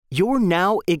You're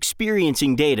now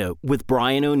experiencing data with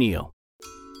Brian O'Neill.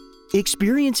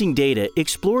 Experiencing Data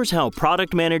explores how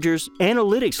product managers,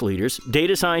 analytics leaders,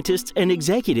 data scientists, and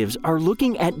executives are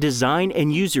looking at design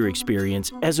and user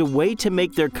experience as a way to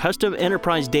make their custom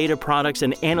enterprise data products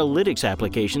and analytics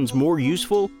applications more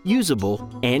useful, usable,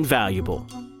 and valuable.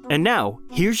 And now,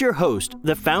 here's your host,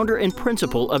 the founder and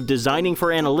principal of Designing for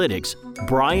Analytics,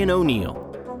 Brian O'Neill.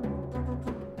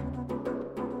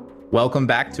 Welcome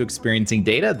back to Experiencing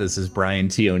Data. This is Brian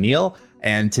T. O'Neill.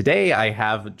 And today I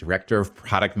have Director of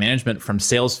Product Management from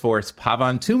Salesforce,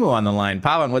 Pavan Tumu, on the line.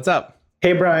 Pavan, what's up?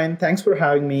 Hey, Brian. Thanks for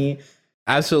having me.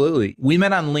 Absolutely. We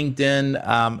met on LinkedIn.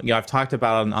 I've talked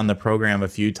about on the program a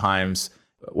few times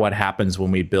what happens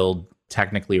when we build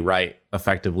technically right,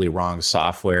 effectively wrong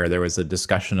software. There was a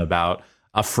discussion about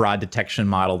a fraud detection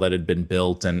model that had been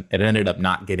built, and it ended up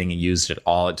not getting used at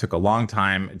all. It took a long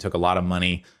time. It took a lot of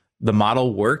money. The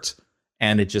model worked,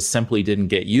 and it just simply didn't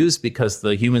get used because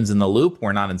the humans in the loop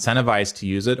were not incentivized to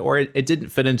use it, or it didn't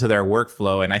fit into their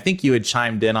workflow. And I think you had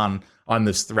chimed in on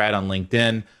this thread on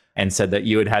LinkedIn and said that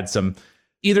you had some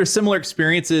either similar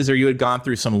experiences or you had gone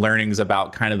through some learnings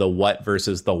about kind of the what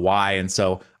versus the why. And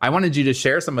so I wanted you to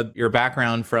share some of your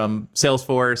background from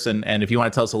Salesforce, and if you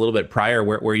want to tell us a little bit prior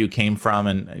where you came from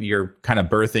and your kind of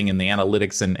birthing in the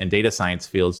analytics and data science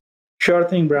fields. Sure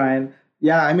thing, Brian.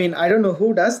 Yeah, I mean, I don't know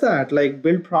who does that, like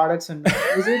build products and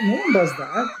is it? No one does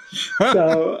that.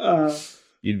 So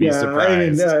you'd be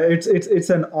surprised. I mean, it's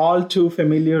an all too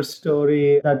familiar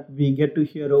story that we get to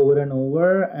hear over and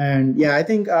over. And yeah, I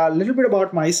think a little bit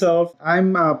about myself.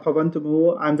 I'm Pavan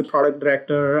Tumu. I'm the product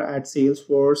director at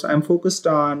Salesforce. I'm focused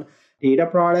on data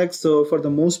products. So for the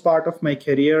most part of my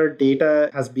career, data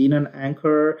has been an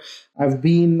anchor. I've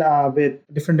been with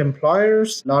different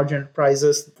employers, large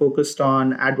enterprises focused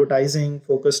on advertising,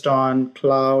 focused on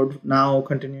cloud, now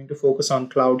continuing to focus on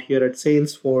cloud here at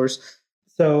Salesforce.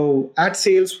 So at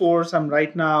Salesforce, I'm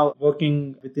right now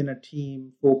working within a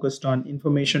team focused on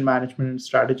information management and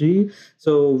strategy.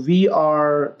 So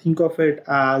think of it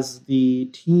as the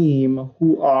team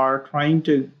who are trying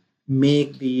to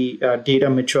make the data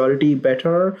maturity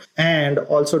better and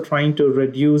also trying to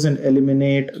reduce and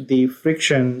eliminate the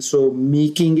friction. So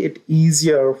making it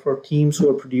easier for teams who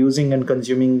are producing and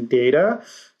consuming data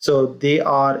so they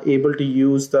are able to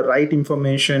use the right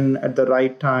information at the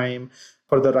right time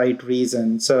for the right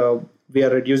reason. So we are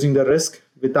reducing the risk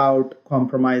without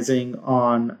compromising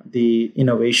on the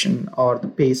innovation or the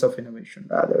pace of innovation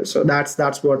rather. So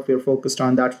that's what we're focused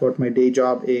on. That's what my day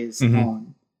job is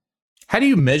on. How do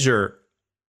you measure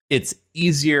it's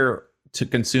easier to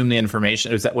consume the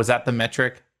information? Was that the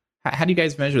metric? How do you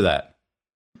guys measure that?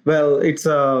 Well, it's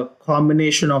a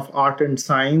combination of art and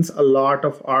science, a lot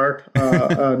of art,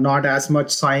 not as much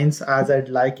science as I'd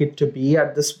like it to be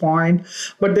at this point.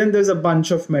 But then there's a bunch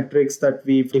of metrics that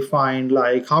we've defined,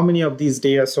 like how many of these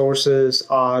data sources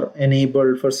are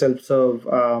enabled for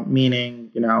self-serve,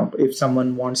 meaning, if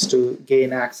someone wants to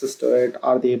gain access to it,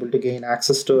 are they able to gain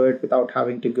access to it without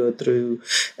having to go through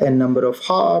a number of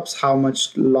hops? How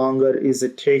much longer is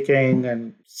it taking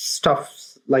and stuff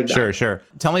like that. Sure.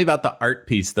 Tell me about the art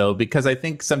piece, though, because I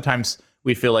think sometimes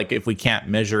we feel like if we can't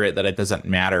measure it, that it doesn't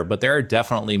matter. But there are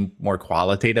definitely more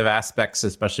qualitative aspects,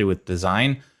 especially with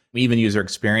design, even user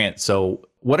experience. So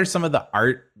what are some of the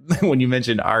art, when you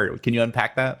mentioned art, can you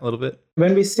unpack that a little bit?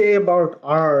 When we say about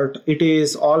art, it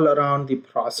is all around the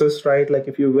process, right? Like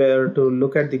if you were to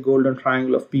look at the golden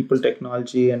triangle of people,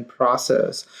 technology, and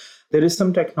process, there is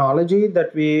some technology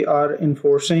that we are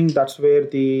enforcing. That's where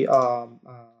the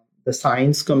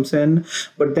science comes in.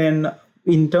 But then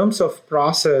in terms of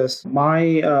process,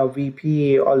 my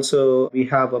VP also, we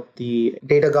have the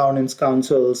data governance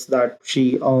councils that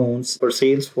she owns for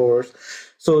Salesforce.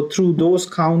 So through those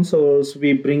councils,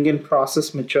 we bring in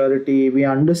process maturity. We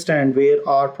understand where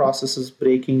our processes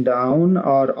breaking down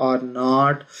or are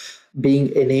not being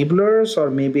enablers, or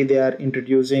maybe they are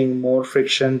introducing more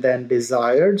friction than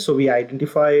desired. So we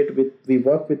identify it, we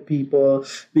work with people,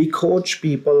 we coach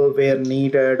people where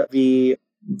needed, we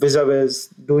vis-a-vis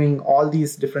doing all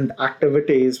these different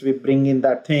activities, we bring in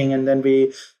that thing, and then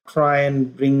we try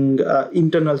and bring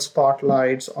internal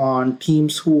spotlights on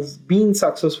teams who've been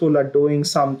successful at doing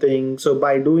something. So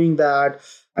by doing that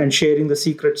and sharing the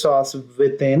secret sauce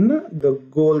within, the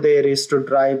goal there is to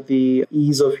drive the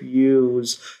ease of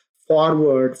use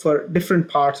forward for different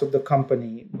parts of the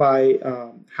company by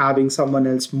having someone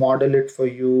else model it for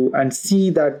you and see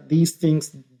that these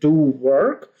things do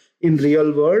work in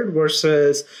real world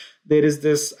versus there is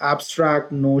this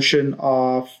abstract notion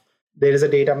of there is a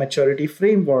data maturity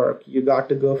framework. You got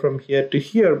to go from here to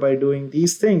here by doing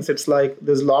these things. It's like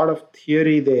there's a lot of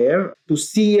theory there. To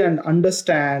see and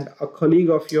understand a colleague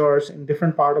of yours in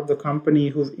different part of the company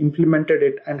who've implemented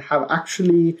it and have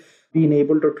actually been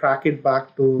able to track it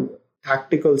back to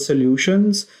tactical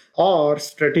solutions or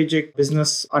strategic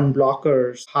business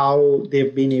unblockers, how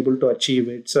they've been able to achieve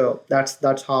it. So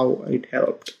that's how it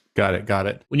helped. Got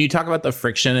it. When you talk about the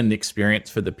friction and the experience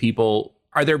for the people,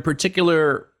 are there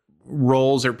particular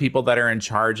roles or people that are in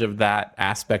charge of that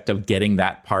aspect of getting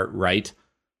that part right?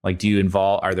 Like,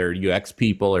 are there UX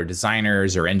people or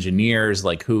designers or engineers?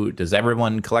 Like, does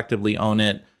everyone collectively own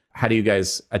it? How do you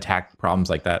guys attack problems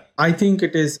like that? I think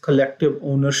it is collective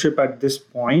ownership at this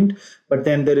point, but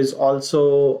then there is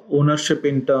also ownership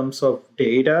in terms of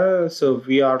data. So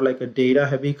we are like a data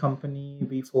heavy company.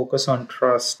 We focus on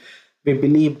trust. We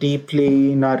believe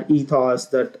deeply in our ethos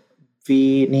that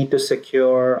we need to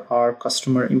secure our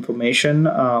customer information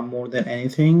more than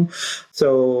anything.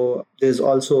 So there's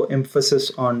also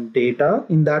emphasis on data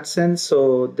in that sense.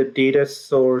 So the data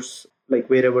source, like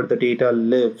wherever the data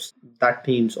lives, that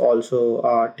teams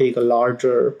also take a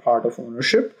larger part of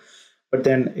ownership. But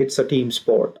then it's a team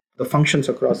sport. The functions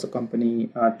across the company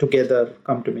together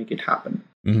come to make it happen.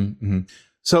 Mm-hmm.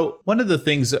 So one of the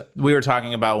things we were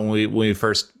talking about when we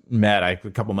first met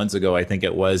a couple months ago, I think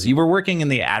it was, you were working in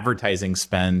the advertising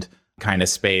spend kind of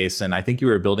space. And I think you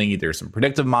were building either some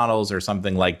predictive models or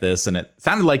something like this. And it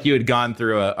sounded like you had gone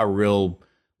through a real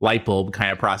light bulb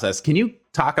kind of process. Can you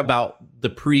talk about the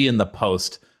pre and the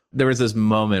post? There was this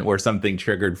moment where something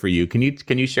triggered for you. Can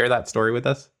you share that story with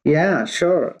us? Yeah,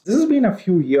 sure. This has been a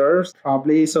few years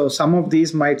probably. So some of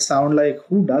these might sound like,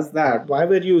 who does that? Why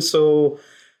were you so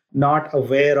not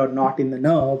aware or not in the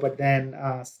know? But then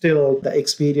still the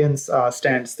experience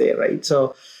stands there, right?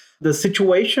 So the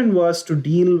situation was to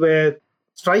deal with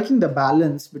striking the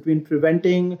balance between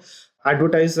preventing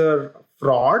advertiser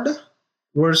fraud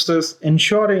versus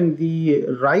ensuring the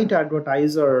right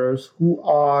advertisers who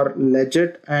are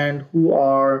legit and who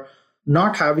are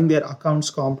not having their accounts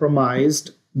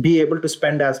compromised be able to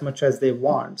spend as much as they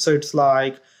want. So it's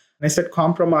like, when I said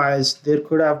compromised, there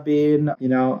could have been,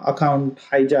 account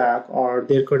hijack, or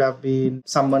there could have been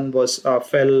someone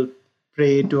fell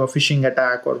prey to a phishing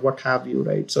attack or what have you,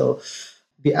 right? So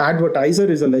the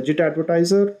advertiser is a legit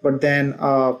advertiser, but then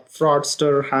a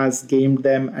fraudster has gamed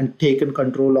them and taken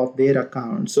control of their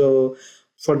account. So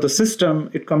for the system,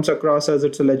 it comes across as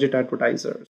it's a legit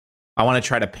advertiser. I want to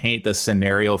try to paint the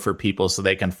scenario for people so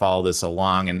they can follow this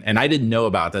along. And I didn't know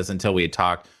about this until we had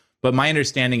talked. But my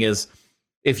understanding is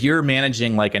if you're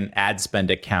managing like an ad spend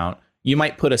account, you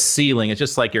might put a ceiling. It's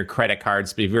just like your credit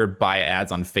cards. If you're buy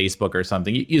ads on Facebook or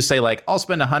something, you say like, I'll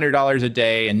spend $100 a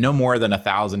day and no more than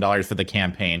 $1,000 for the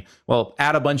campaign. Well,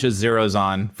 add a bunch of zeros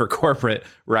on for corporate,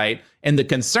 right? And the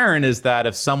concern is that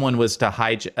if someone was to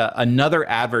hijack another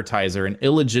advertiser, an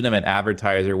illegitimate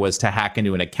advertiser was to hack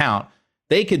into an account,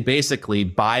 they could basically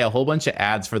buy a whole bunch of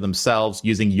ads for themselves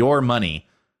using your money.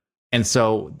 And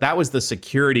so that was the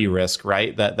security risk,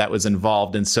 right? That was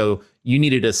involved. And so you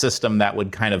needed a system that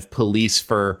would kind of police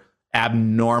for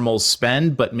abnormal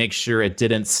spend, but make sure it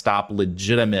didn't stop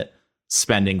legitimate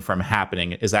spending from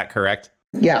happening. Is that correct?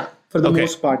 Yeah, for the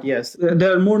most part, yes.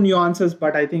 There are more nuances,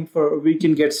 but I think we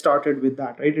can get started with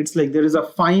that, right? It's like there is a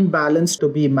fine balance to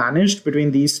be managed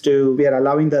between these two. We are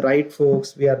allowing the right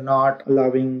folks. We are not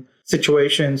allowing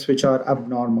situations which are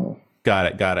abnormal.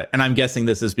 Got it. And I'm guessing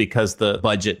this is because the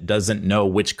budget doesn't know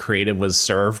which creative was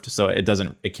served. So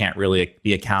it can't really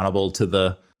be accountable to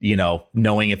the,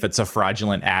 knowing if it's a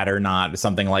fraudulent ad or not, or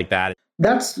something like that.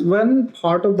 That's one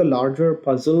part of the larger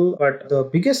puzzle. But the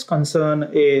biggest concern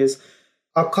is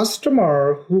a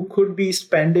customer who could be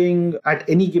spending at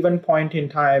any given point in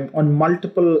time on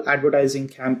multiple advertising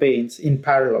campaigns in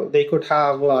parallel. They could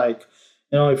have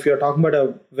if you're talking about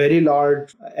a very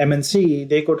large MNC,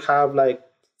 they could have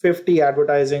 50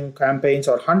 advertising campaigns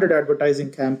or 100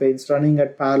 advertising campaigns running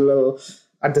at parallel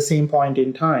at the same point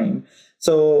in time.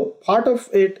 So part of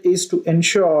it is to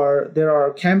ensure there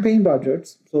are campaign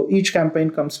budgets. So each campaign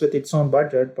comes with its own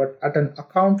budget, but at an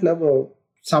account level,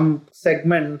 some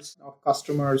segments of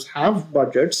customers have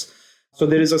budgets. So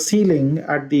there is a ceiling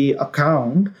at the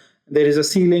account, there is a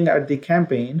ceiling at the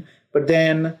campaign, but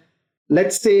then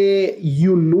let's say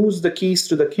you lose the keys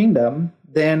to the kingdom,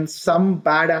 then some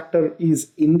bad actor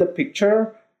is in the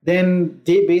picture, then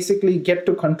they basically get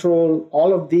to control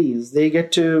all of these. They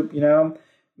get to,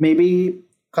 maybe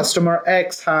customer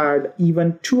X had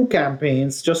even two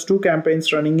campaigns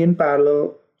running in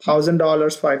parallel, $1,000,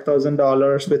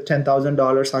 $5,000 with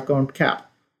 $10,000 account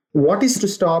cap. What is to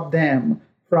stop them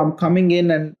from coming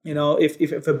in and,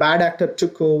 if a bad actor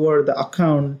took over the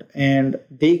account and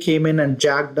they came in and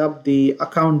jacked up the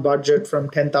account budget from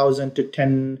 10,000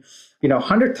 to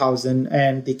 100,000,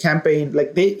 and the campaign,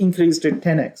 like they increased it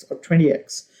 10x or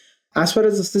 20x. As far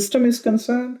as the system is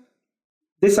concerned,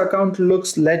 this account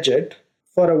looks legit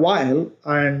for a while,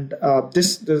 and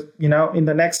this in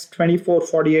the next 24,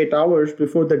 48 hours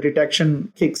before the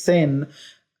detection kicks in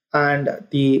and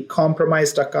the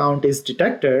compromised account is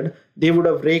detected, they would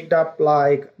have raked up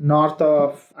like north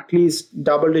of at least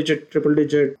double-digit,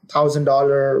 triple-digit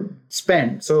 $1,000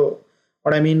 spend. So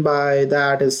what I mean by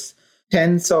that is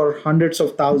tens or hundreds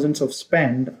of thousands of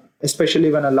spend,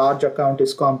 especially when a large account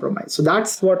is compromised. So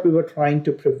that's what we were trying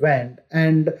to prevent.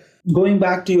 And going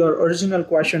back to your original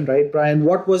question, right, Brian,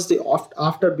 what was the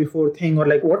after before thing, or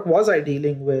like what was I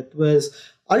dealing with, was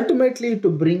ultimately to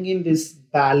bring in this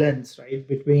balance, right,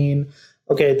 between,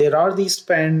 okay, there are these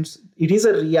spends. It is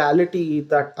a reality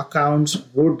that accounts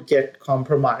would get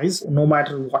compromised no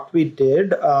matter what we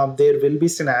did. There will be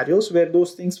scenarios where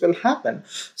those things will happen.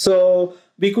 So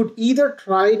we could either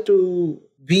try to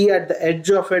be at the edge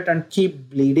of it and keep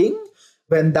bleeding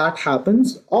when that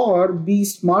happens, or be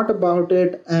smart about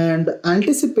it and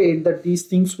anticipate that these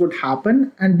things would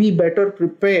happen and be better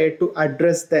prepared to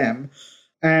address them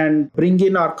and bring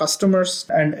in our customers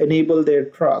and enable their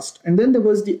trust. And then there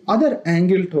was the other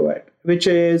angle to it, which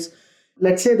is,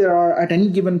 let's say there are at any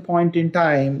given point in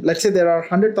time, let's say there are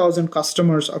 100,000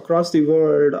 customers across the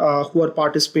world who are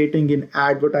participating in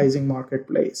advertising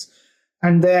marketplace.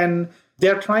 And then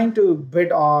they're trying to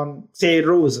bid on, say,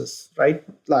 roses, right?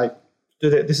 Like,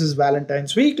 this is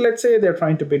Valentine's week. Let's say they're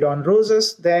trying to bid on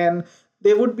roses. Then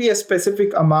there would be a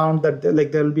specific amount that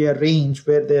there'll be a range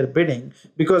where they're bidding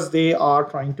because they are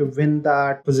trying to win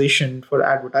that position for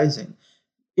advertising.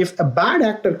 If a bad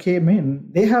actor came in,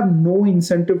 they have no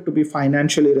incentive to be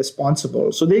financially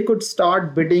responsible. So they could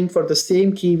start bidding for the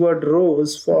same keyword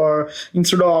rose for,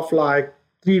 instead of like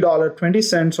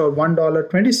 $3.20 or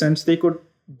 $1.20, they could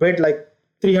bid like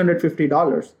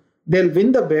 $350. They'll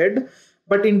win the bid.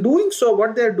 But in doing so,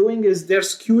 what they're doing is they're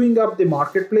skewing up the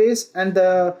marketplace, and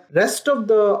the rest of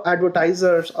the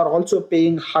advertisers are also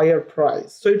paying higher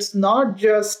price. So it's not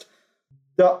just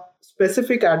the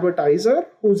specific advertiser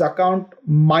whose account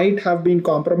might have been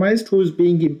compromised who's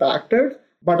being impacted,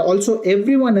 but also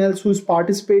everyone else who's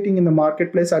participating in the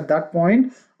marketplace at that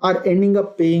point are ending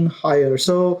up paying higher.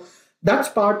 So that's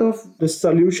part of the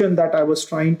solution that I was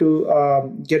trying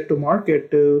to get to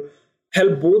market, to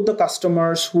help both the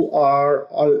customers who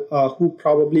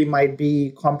probably might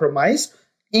be compromised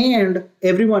and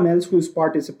everyone else who's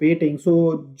participating.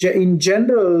 So in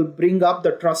general, bring up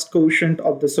the trust quotient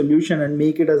of the solution and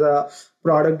make it as a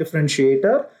product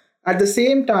differentiator. At the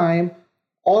same time,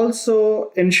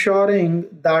 also ensuring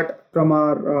that from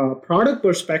our product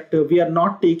perspective, we are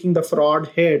not taking the fraud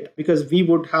hit, because we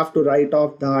would have to write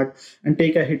off that and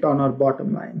take a hit on our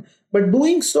bottom line. But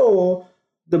doing so,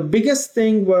 the biggest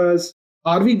thing was,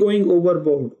 are we going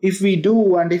overboard? If we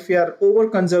do, and if we are over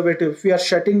conservative, if we are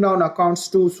shutting down accounts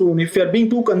too soon, if we are being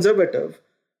too conservative,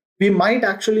 we might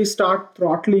actually start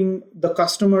throttling the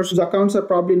customers whose accounts are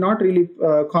probably not really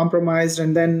compromised,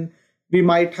 and then we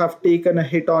might have taken a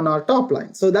hit on our top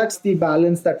line. So that's the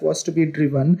balance that was to be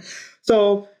driven.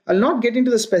 So I'll not get into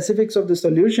the specifics of the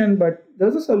solution, but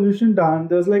there's a solution done.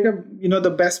 There's like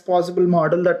the best possible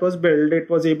model that was built. It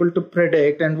was able to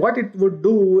predict, and what it would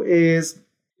do is,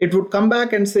 it would come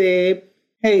back and say,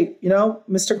 hey,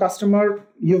 Mr. Customer,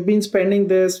 you've been spending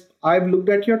this. I've looked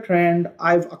at your trend.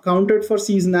 I've accounted for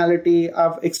seasonality.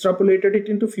 I've extrapolated it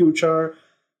into future.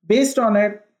 Based on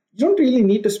it, you don't really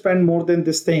need to spend more than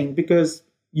this thing because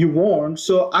you won't.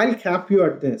 So I'll cap you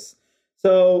at this.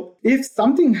 So if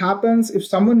something happens, if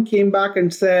someone came back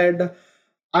and said,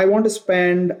 I want to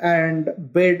spend and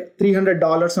bid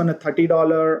 $300 on a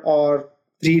 $30 or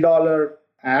 $3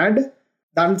 ad,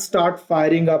 then start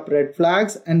firing up red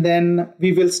flags. And then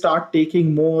we will start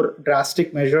taking more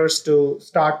drastic measures to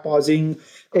start pausing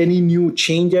any new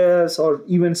changes, or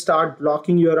even start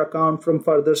blocking your account from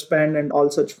further spend and all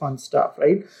such fun stuff,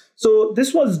 right? So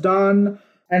this was done,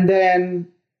 and then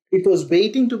it was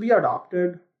waiting to be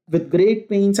adopted. With great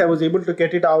pains, I was able to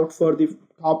get it out for the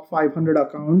top 500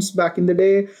 accounts back in the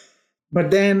day.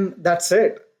 But then that's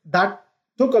it. That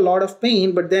took a lot of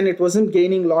pain, but then it wasn't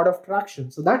gaining a lot of traction.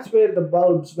 So that's where the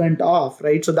bulbs went off,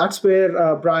 right? So that's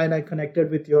where, Brian, I connected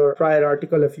with your prior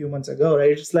article a few months ago,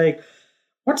 right? It's like,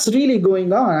 what's really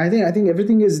going on. I think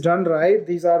everything is done right.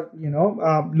 These are,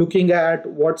 looking at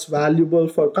what's valuable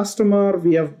for customer.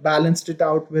 We have balanced it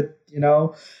out with,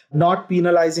 not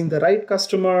penalizing the right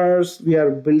customers. We are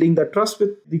building the trust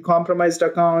with the compromised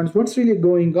accounts. What's really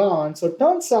going on? So it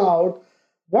turns out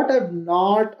what I've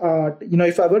not,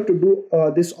 if I were to do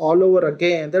this all over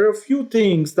again, there are a few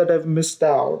things that I've missed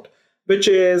out, which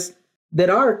is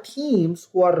there are teams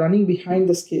who are running behind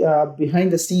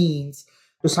the scenes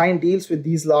to sign deals with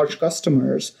these large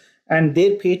customers, and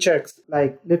their paychecks,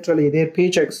 like literally their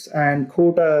paychecks and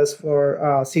quotas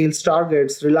for sales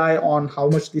targets, rely on how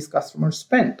much these customers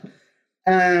spent.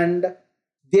 And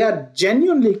they are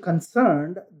genuinely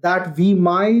concerned that we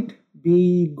might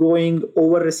be going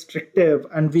over restrictive,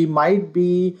 and we might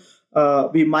be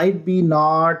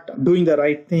not doing the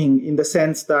right thing, in the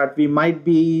sense that we might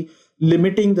be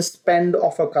limiting the spend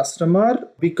of a customer,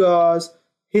 because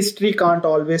history can't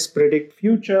always predict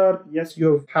future. Yes,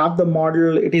 you have the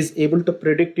model, it is able to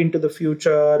predict into the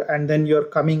future, and then you're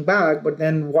coming back. But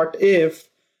then what if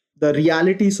the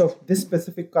realities of this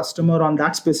specific customer on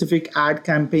that specific ad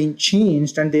campaign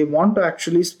changed, and they want to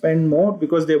actually spend more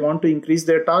because they want to increase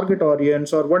their target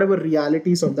audience, or whatever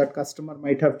realities of that customer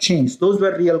might have changed? Those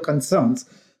were real concerns.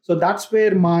 So that's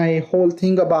where my whole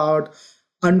thing about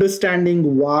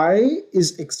understanding why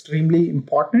is extremely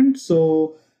important.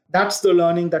 So that's the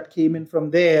learning that came in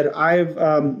from there. I've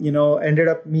ended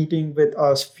up meeting with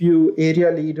a few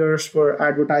area leaders for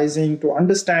advertising to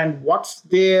understand what's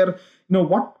there,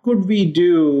 what could we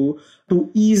do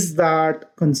to ease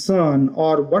that concern,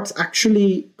 or what's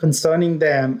actually concerning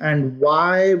them, and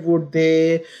why would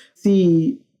they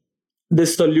see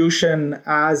this solution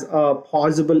as a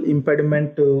possible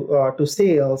impediment to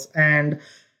sales. And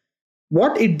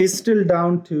what it distilled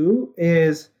down to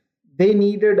is they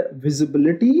needed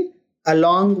visibility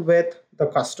along with the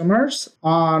customers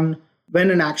on when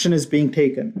an action is being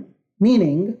taken.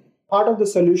 Meaning, part of the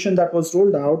solution that was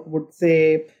rolled out would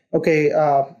say, okay,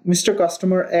 Mr.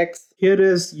 Customer X, here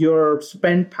is your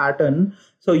spend pattern.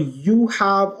 So you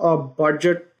have a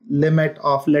budget limit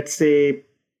of, let's say,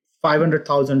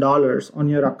 $500,000 on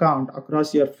your account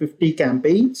across your 50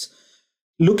 campaigns.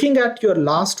 Looking at your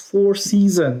last 4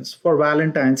 seasons for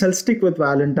Valentine's, I'll stick with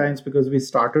Valentine's because we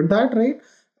started that, right?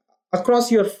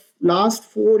 Across your last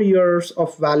 4 years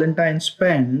of Valentine's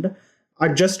spend,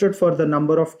 adjusted for the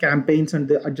number of campaigns and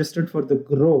adjusted for the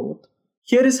growth,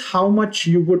 here is how much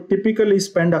you would typically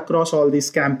spend across all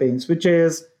these campaigns, which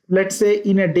is, let's say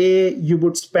in a day, you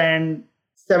would spend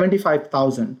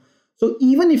 75,000. So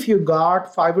even if you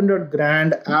got 500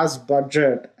 grand as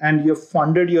budget and you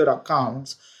funded your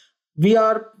accounts, we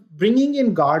are bringing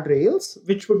in guardrails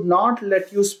which would not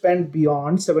let you spend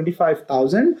beyond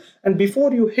 75,000. And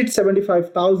before you hit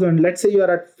 75,000, let's say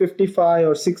you're at 55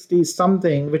 or 60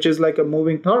 something, which is like a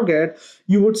moving target,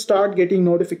 you would start getting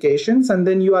notifications, and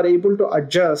then you are able to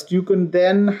adjust. You can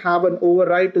then have an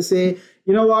override to say,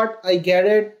 you know what, I get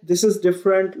it, this is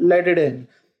different, let it in.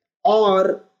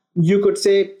 Or you could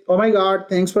say, oh my God,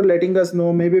 thanks for letting us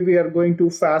know, maybe we are going too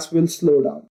fast, we'll slow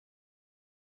down.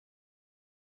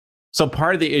 So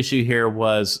part of the issue here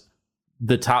was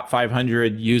the top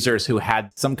 500 users who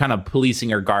had some kind of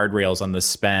policing or guardrails on the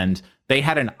spend. They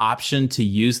had an option to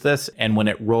use this. And when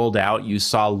it rolled out, you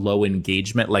saw low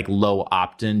engagement, like low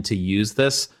opt-in to use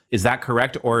this. Is that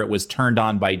correct? Or it was turned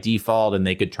on by default and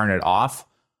they could turn it off?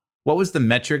 What was the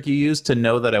metric you used to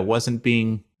know that it wasn't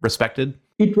being respected?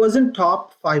 It wasn't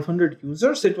top 500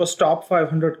 users, it was top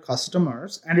 500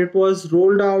 customers, and it was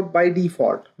rolled out by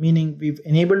default, meaning we've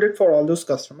enabled it for all those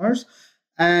customers.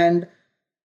 And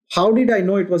how did I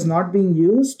know it was not being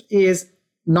used is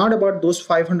not about those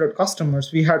 500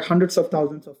 customers. We had hundreds of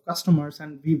thousands of customers,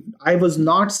 and I was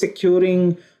not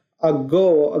securing a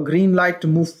green light to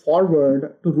move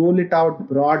forward to roll it out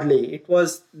broadly. It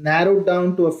was narrowed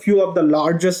down to a few of the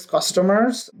largest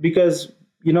customers because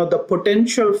the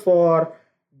potential for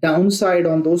downside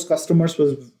on those customers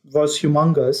was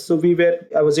humongous. So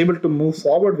I was able to move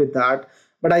forward with that.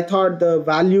 But I thought the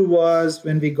value was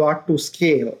when we got to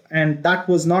scale, and that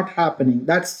was not happening.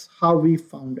 That's how we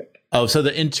found it. Oh, so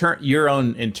your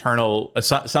own internal,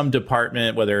 some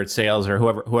department, whether it's sales or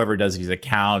whoever does these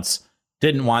accounts,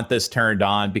 didn't want this turned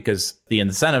on because the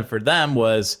incentive for them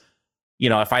was,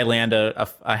 if I land a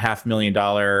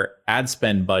 $500,000 ad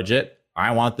spend budget,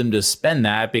 I want them to spend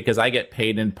that because I get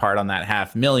paid in part on that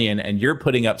 $500,000, and you're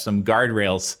putting up some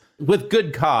guardrails with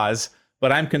good cause.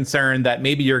 But I'm concerned that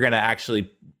maybe you're going to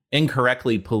actually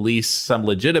incorrectly police some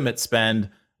legitimate spend,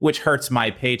 which hurts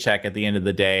my paycheck at the end of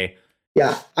the day.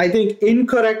 Yeah, I think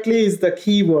incorrectly is the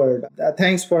key word.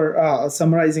 Thanks for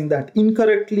summarizing that.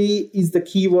 Incorrectly is the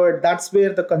key word. That's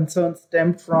where the concern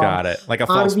stemmed from. Got it. Like a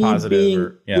false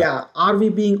positive. Are we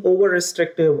being over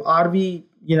restrictive? Are we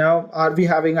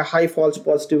having a high false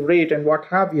positive rate and what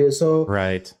have you? So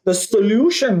right. The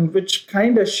solution, which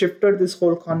kind of shifted this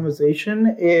whole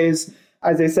conversation, is,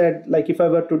 as I said, like if I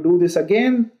were to do this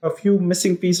again, a few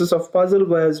missing pieces of puzzle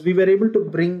was we were able to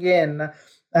bring in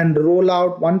and roll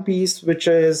out one piece which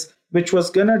was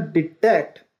gonna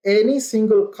detect any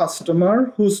single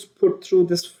customer who's put through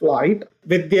this flight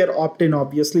with their opt-in,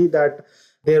 obviously, that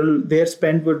their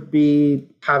spend would be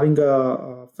having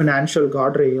a financial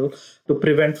guardrail to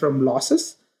prevent from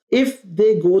losses. If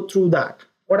they go through that,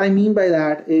 what I mean by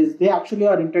that is they actually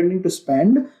are intending to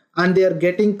spend and they are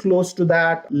getting close to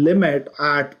that limit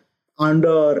at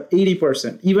under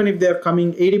 80%. Even if they're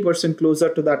coming 80%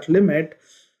 closer to that limit,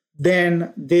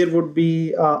 then there would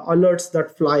be alerts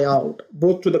that fly out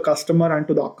both to the customer and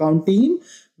to the account team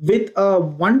with a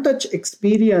one-touch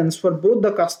experience for both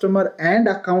the customer and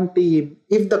account team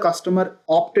if the customer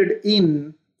opted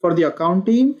in for the account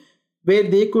team, where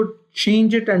they could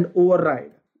change it and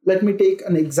override. Let me take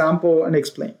an example and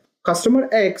explain. Customer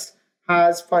X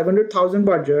has 500,000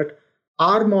 budget.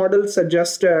 Our model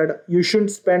suggested you shouldn't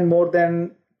spend more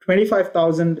than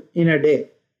 25,000 in a day.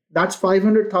 That's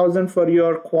 500,000 for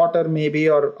your quarter, maybe,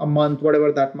 or a month,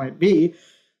 whatever that might be.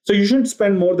 So you shouldn't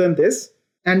spend more than this.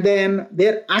 And then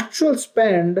their actual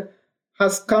spend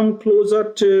has come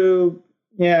closer to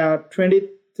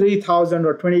 23,000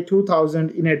 or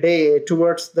 22,000 in a day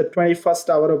towards the 21st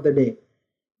hour of the day.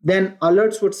 Then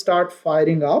alerts would start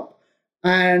firing up.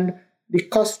 And the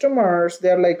customers,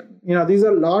 they're like, these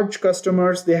are large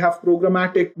customers. They have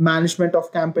programmatic management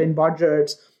of campaign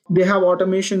budgets. They have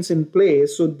automations in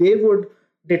place. So they would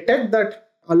detect that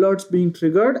alerts being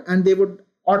triggered and they would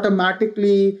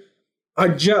automatically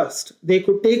adjust. They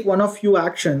could take one of few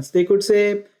actions. They could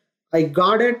say, I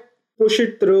got it, push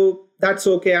it through. That's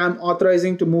okay. I'm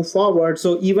authorizing to move forward.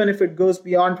 So even if it goes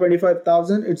beyond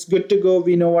 25,000, it's good to go.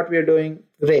 We know what we're doing.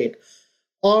 Great.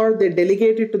 Or they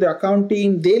delegate it to the account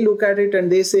team. They look at it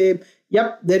and they say,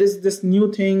 yep, there is this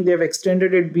new thing. They've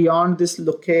extended it beyond this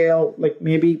locale. Like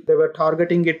maybe they were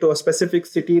targeting it to a specific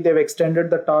city. They've extended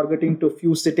the targeting to a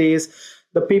few cities.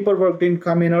 The paperwork didn't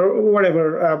come in or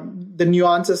whatever, the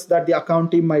nuances that the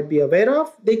account team might be aware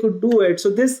of, they could do it. So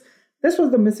this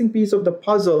was the missing piece of the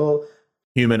puzzle.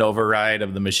 Human override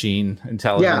of the machine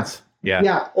intelligence.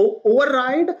 Yeah.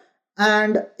 Override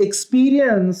and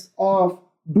experience of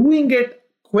doing it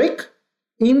quick,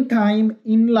 in time,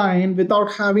 in line,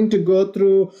 without having to go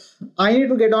through, I need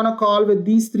to get on a call with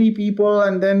these three people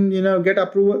and then, get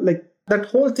approval. Like that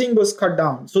whole thing was cut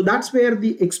down. So that's where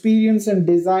the experience and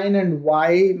design and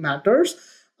why matters.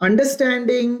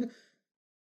 Understanding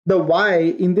the why,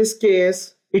 in this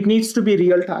case, it needs to be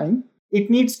real time. It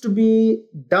needs to be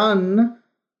done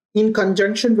in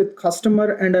conjunction with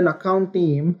customer and an account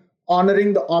team,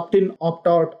 honoring the opt-in,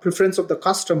 opt-out preference of the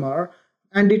customer.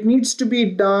 And it needs to be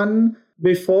done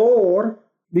before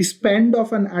the spend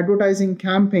of an advertising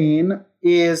campaign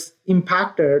is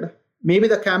impacted. Maybe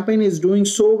the campaign is doing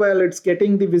so well, it's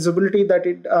getting the visibility that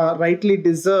it rightly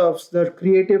deserves. The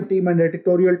creative team and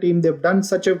editorial team, they've done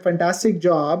such a fantastic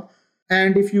job.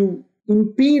 And if you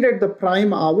impede at the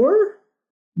prime hour,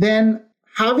 then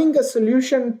having a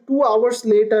solution 2 hours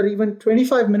later, even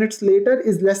 25 minutes later,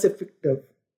 is less effective.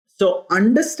 So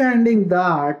understanding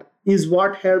that is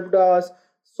what helped us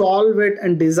solve it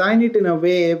and design it in a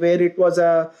way where it was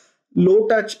a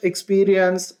low-touch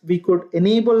experience. We could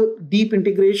enable deep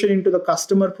integration into the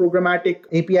customer programmatic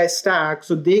API stack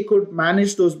so they could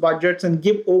manage those budgets and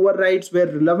give overrides where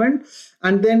relevant,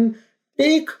 and then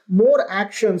take more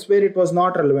actions where it was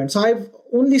not relevant. So I've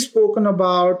only spoken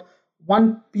about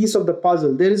one piece of the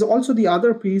puzzle. There is also the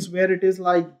other piece where it is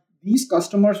like these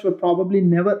customers were probably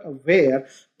never aware.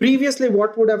 Previously,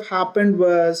 what would have happened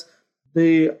was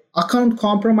the account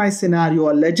compromise scenario,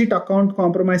 a legit account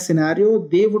compromise scenario,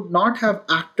 they would not have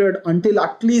acted until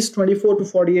at least 24 to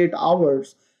 48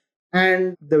 hours.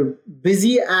 And the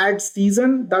busy ad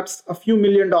season, that's a few $1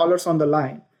 million on the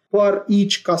line for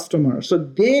each customer. So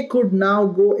they could now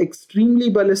go extremely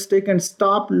ballistic and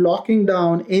stop locking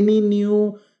down any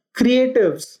new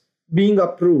creatives being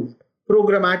approved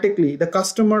programmatically. The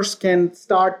customers can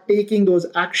start taking those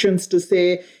actions to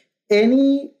say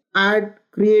any ad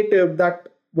creative that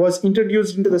was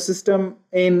introduced into the system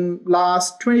in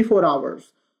last 24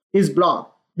 hours is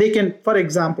blocked. They can, for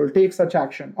example, take such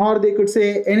action. Or they could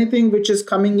say anything which is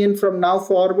coming in from now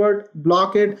forward,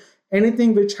 block it.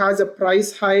 Anything which has a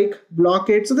price hike, block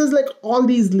it. So there's like all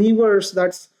these levers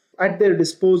that's at their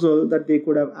disposal that they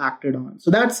could have acted on.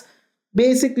 So that's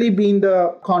basically been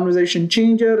the conversation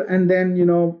changer. And then,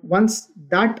 once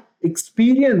that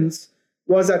experience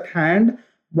was at hand,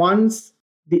 once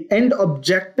the end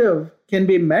objective can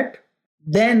be met,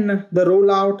 then the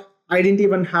rollout, I didn't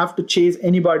even have to chase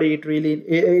anybody.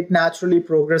 It naturally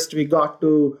progressed. We got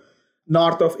to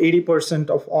north of 80%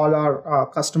 of all our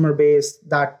customer base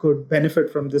that could benefit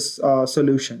from this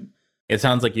solution. It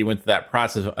sounds like you went through that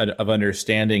process of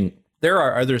understanding there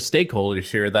are other stakeholders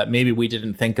here that maybe we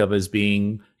didn't think of as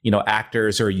being,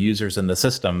 actors or users in the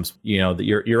systems.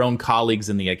 Your own colleagues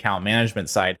in the account management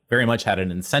side very much had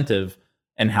an incentive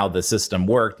in how the system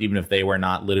worked, even if they were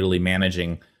not literally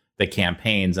managing the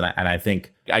campaigns. And I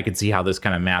think I could see how this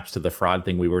kind of maps to the fraud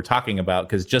thing we were talking about,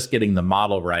 because just getting the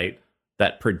model right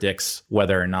that predicts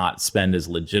whether or not spend is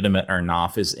legitimate or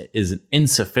not is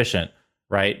insufficient,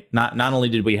 right? Not only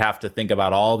did we have to think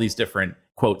about all these different,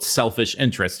 quote, selfish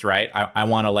interests, right? I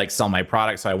want to sell my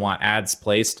product, so I want ads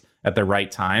placed at the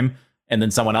right time. And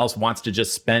then someone else wants to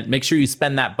just make sure you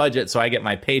spend that budget so I get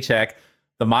my paycheck.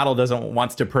 The model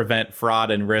wants to prevent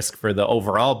fraud and risk for the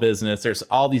overall business. There's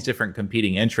all these different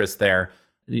competing interests there,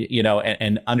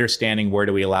 and understanding where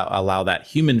do we allow that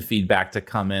human feedback to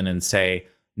come in and say,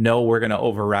 no, we're going to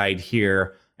override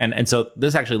here. And so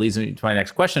this actually leads me to my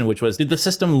next question, which was, did the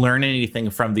system learn anything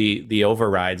from the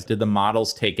overrides? Did the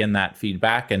models take in that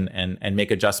feedback and make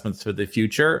adjustments for the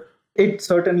future? It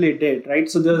certainly did, right?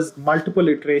 So there's multiple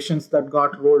iterations that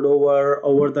got rolled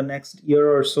over the next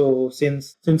year or so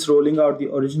since rolling out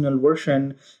the original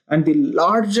version. And the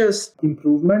largest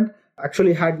improvement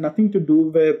actually had nothing to do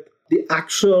with the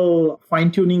actual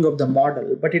fine-tuning of the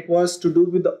model, but it was to do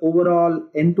with the overall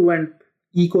end-to-end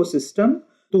ecosystem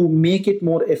to make it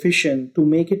more efficient, to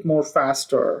make it more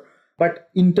faster. But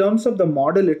in terms of the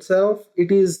model itself,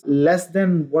 it is less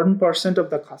than 1% of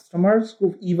the customers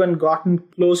who've even gotten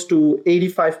close to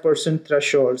 85%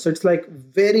 threshold. So it's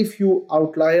very few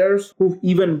outliers who've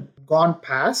even gone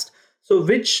past. So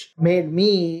which made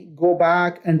me go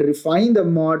back and refine the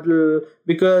model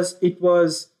because it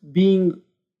was being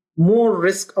more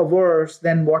risk averse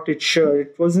than what it should.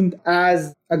 It wasn't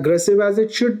as aggressive as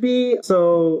it should be.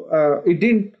 So it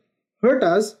didn't hurt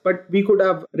us, but we could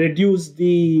have reduced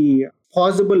the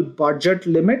possible budget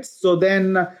limits. So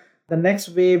then the next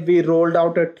wave, we rolled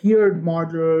out a tiered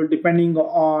model depending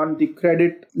on the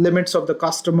credit limits of the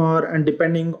customer and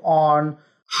depending on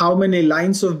how many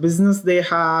lines of business they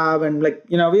have. And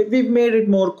we've made it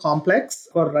more complex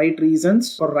for right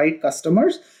reasons, for right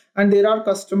customers. And there are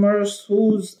customers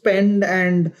whose spend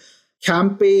and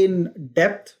campaign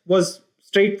depth was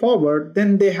straightforward.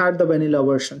 Then they had the vanilla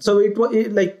version. So it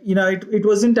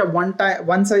wasn't a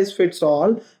one size fits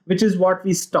all, which is what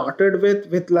we started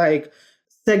with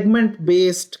segment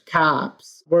based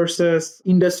caps versus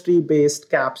industry based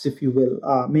caps, if you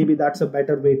will. Maybe that's a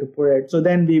better way to put it. So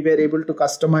then we were able to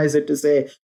customize it to say,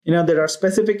 there are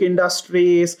specific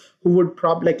industries who would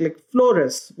probably, like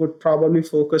florists would probably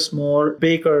focus more,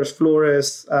 bakers,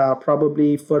 florists,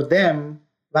 probably for them,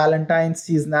 Valentine's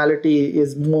seasonality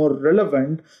is more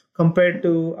relevant compared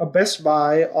to a Best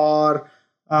Buy or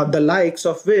the likes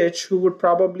of which who would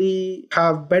probably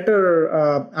have better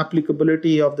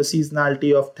applicability of the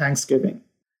seasonality of Thanksgiving.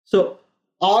 So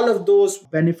all of those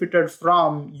benefited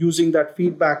from using that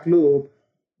feedback loop.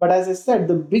 But as I said,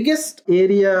 the biggest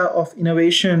area of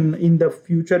innovation in the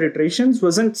future iterations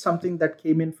wasn't something that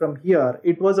came in from here.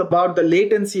 It was about the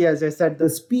latency, as I said, the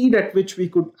speed at which we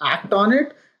could act on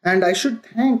it. And I should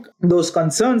thank those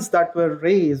concerns that were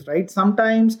raised, right?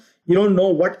 Sometimes you don't know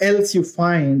what else you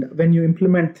find when you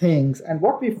implement things. And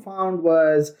what we found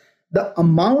was the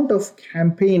amount of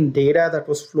campaign data that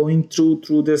was flowing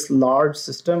through this large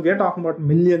system. We are talking about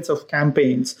millions of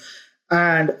campaigns.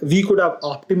 And we could have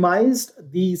optimized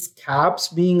these caps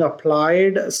being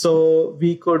applied so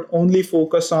we could only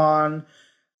focus on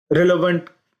relevant,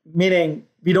 meaning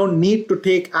we don't need to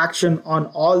take action on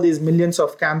all these millions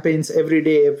of campaigns every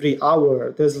day, every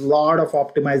hour. There's a lot of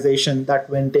optimization that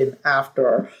went in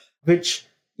after, which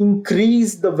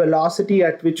increased the velocity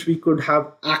at which we could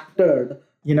have acted.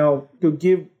 To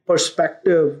give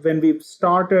perspective, when we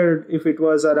started, if it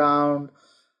was around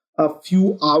a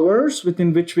few hours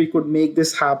within which we could make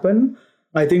this happen,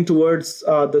 I think towards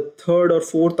the third or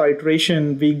fourth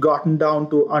iteration, we gotten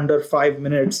down to under 5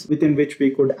 minutes within which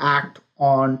we could act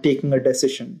on taking a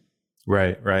decision.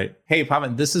 Right. Hey,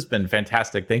 Pavan, this has been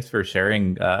fantastic. Thanks for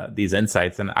sharing these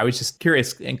insights. And I was just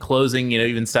curious, in closing,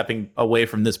 even stepping away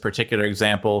from this particular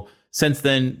example, since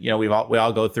then, we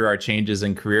all go through our changes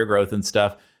in career growth and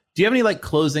stuff. Do you have any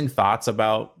closing thoughts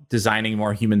about designing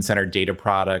more human-centered data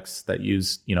products that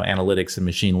use, analytics and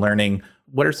machine learning?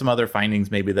 What are some other findings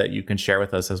maybe that you can share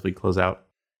with us as we close out?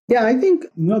 Yeah, I think,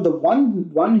 the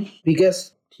one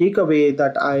biggest takeaway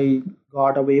that I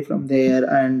got away from there,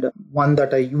 and one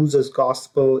that I use as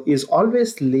gospel, is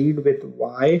always lead with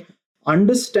why.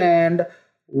 Understand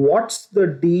what's the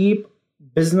deep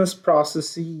business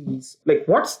processes, like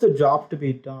what's the job to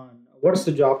be done. What's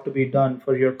the job to be done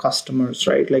for your customers,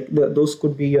 right? Like those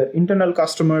could be your internal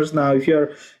customers. Now, if you're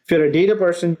a data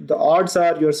person, the odds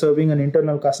are you're serving an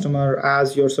internal customer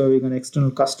as you're serving an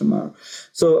external customer.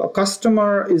 So a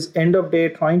customer is end of day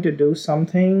trying to do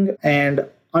something, and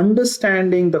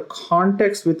understanding the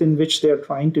context within which they're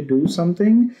trying to do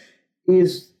something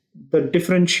is the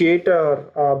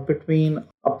differentiator between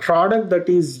a product that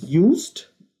is used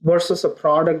versus a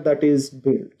product that is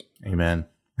built. Amen.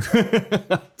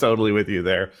 Totally with you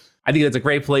there. I think that's a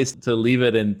great place to leave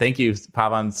it. And thank you,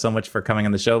 Pavan, so much for coming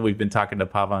on the show. We've been talking to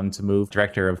Pavan Tamove,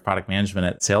 Director of Product Management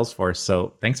at Salesforce.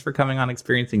 So thanks for coming on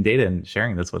Experiencing Data and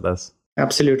sharing this with us.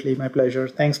 Absolutely. My pleasure.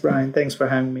 Thanks, Brian. Thanks for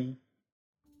having me.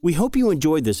 We hope you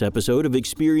enjoyed this episode of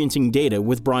Experiencing Data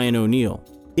with Brian O'Neill.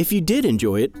 If you did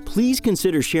enjoy it, please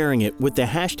consider sharing it with the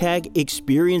hashtag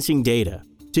 #ExperiencingData.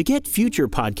 To get future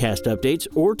podcast updates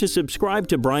or to subscribe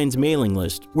to Brian's mailing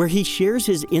list, where he shares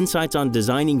his insights on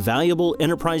designing valuable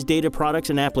enterprise data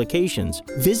products and applications,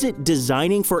 visit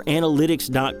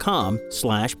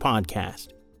designingforanalytics.com/podcast.